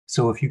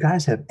So if you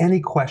guys have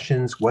any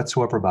questions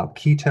whatsoever about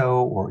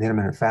keto or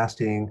intermittent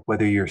fasting,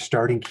 whether you're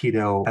starting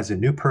keto as a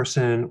new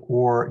person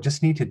or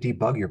just need to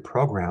debug your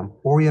program,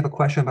 or you have a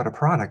question about a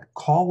product,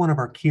 call one of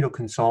our keto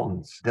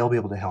consultants. They'll be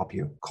able to help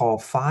you. Call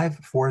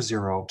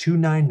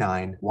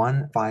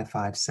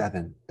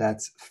 540-299-1557.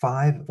 That's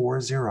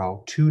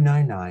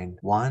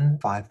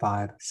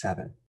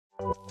 540-299-1557.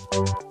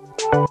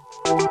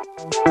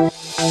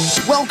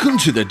 Welcome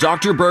to the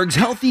Dr. Berg's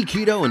Healthy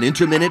Keto and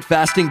Intermittent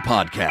Fasting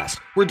Podcast,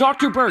 where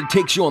Dr. Berg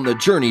takes you on the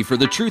journey for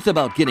the truth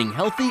about getting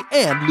healthy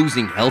and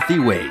losing healthy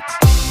weight.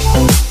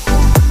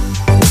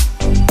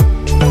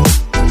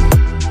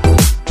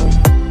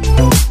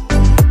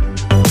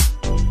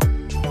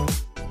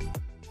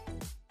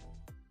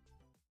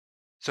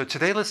 So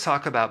today let's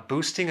talk about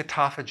boosting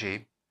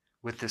autophagy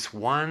with this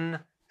one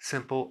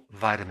simple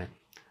vitamin.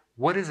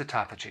 What is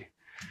autophagy?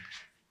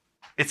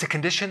 It's a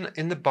condition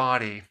in the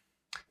body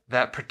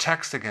that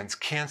protects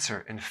against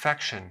cancer,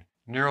 infection,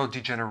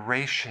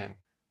 neurodegeneration,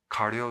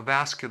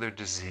 cardiovascular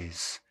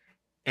disease,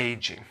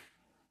 aging.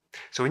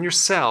 So in your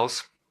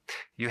cells,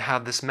 you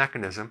have this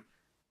mechanism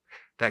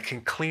that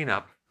can clean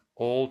up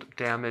old,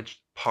 damaged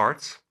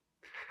parts.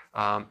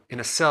 In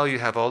a cell, you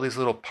have all these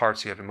little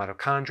parts. You have the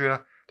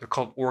mitochondria. They're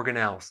called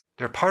organelles.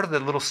 They're part of the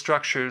little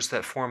structures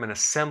that form an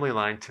assembly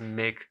line to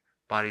make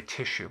body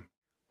tissue.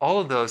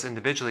 All of those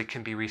individually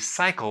can be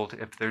recycled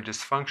if they're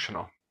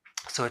dysfunctional.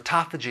 So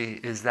autophagy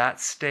is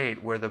that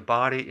state where the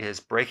body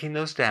is breaking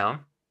those down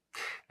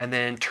and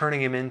then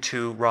turning them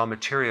into raw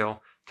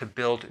material to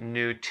build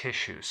new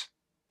tissues.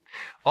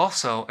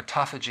 Also,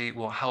 autophagy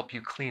will help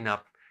you clean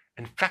up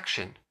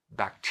infection,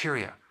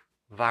 bacteria,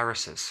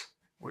 viruses.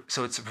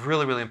 So it's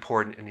really, really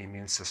important in the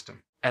immune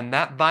system. And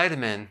that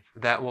vitamin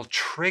that will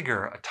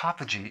trigger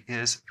autophagy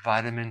is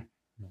vitamin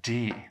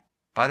D.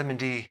 Vitamin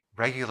D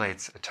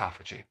regulates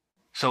autophagy.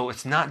 So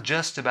it's not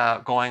just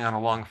about going on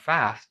a long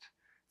fast.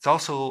 It's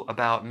also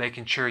about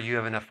making sure you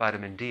have enough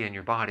vitamin D in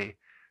your body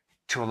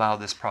to allow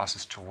this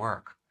process to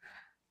work.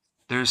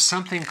 There's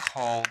something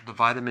called the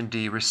vitamin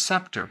D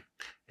receptor.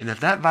 And if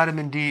that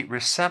vitamin D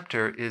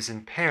receptor is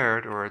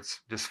impaired or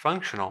it's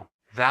dysfunctional,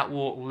 that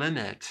will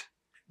limit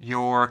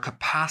your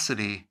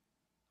capacity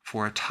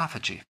for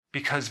autophagy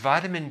because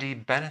vitamin D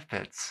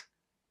benefits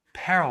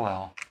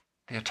parallel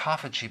the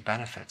autophagy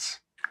benefits.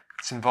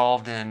 It's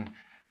involved in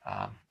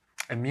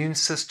immune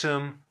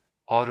system,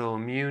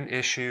 autoimmune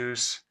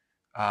issues,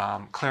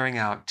 clearing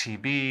out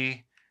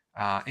TB,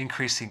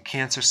 increasing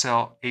cancer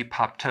cell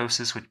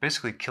apoptosis, which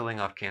basically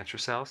killing off cancer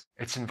cells.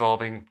 It's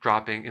involving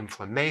dropping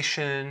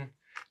inflammation.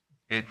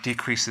 It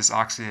decreases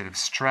oxidative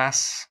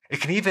stress.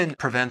 It can even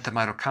prevent the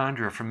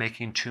mitochondria from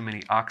making too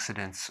many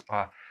oxidants,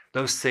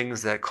 those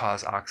things that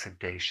cause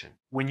oxidation.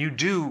 When you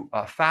do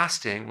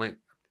fasting, like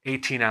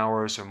 18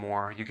 hours or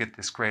more, you get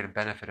this great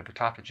benefit of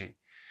autophagy.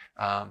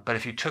 But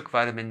if you took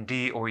vitamin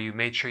D or you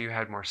made sure you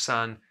had more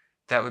sun,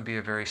 that would be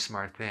a very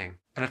smart thing.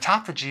 And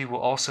autophagy will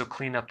also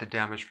clean up the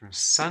damage from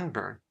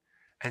sunburn,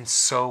 and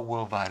so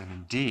will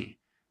vitamin D.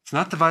 It's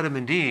not the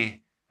vitamin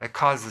D that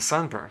causes the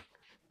sunburn.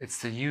 It's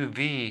the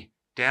UV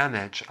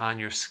damage on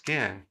your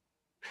skin.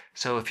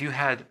 So if you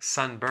had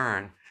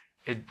sunburn,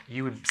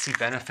 you would see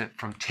benefit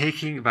from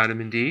taking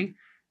vitamin D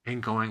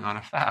and going on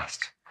a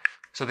fast.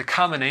 So the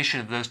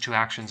combination of those two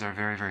actions are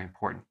very, very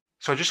important.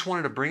 So I just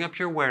wanted to bring up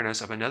your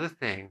awareness of another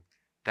thing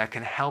that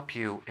can help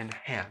you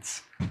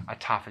enhance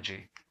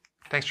autophagy.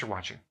 Thanks for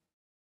watching.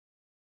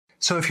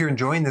 So if you're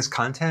enjoying this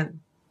content,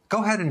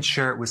 go ahead and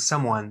share it with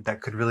someone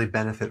that could really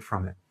benefit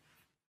from it.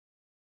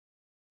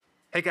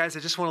 Hey guys,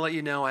 I just want to let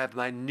you know I have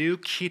my new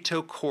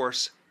keto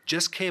course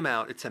just came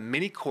out. It's a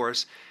mini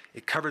course.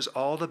 It covers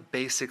all the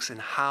basics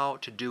and how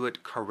to do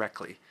it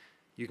correctly.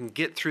 You can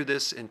get through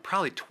this in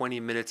probably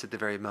 20 minutes at the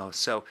very most.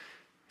 So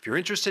if you're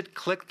interested,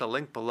 click the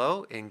link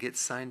below and get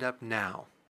signed up now.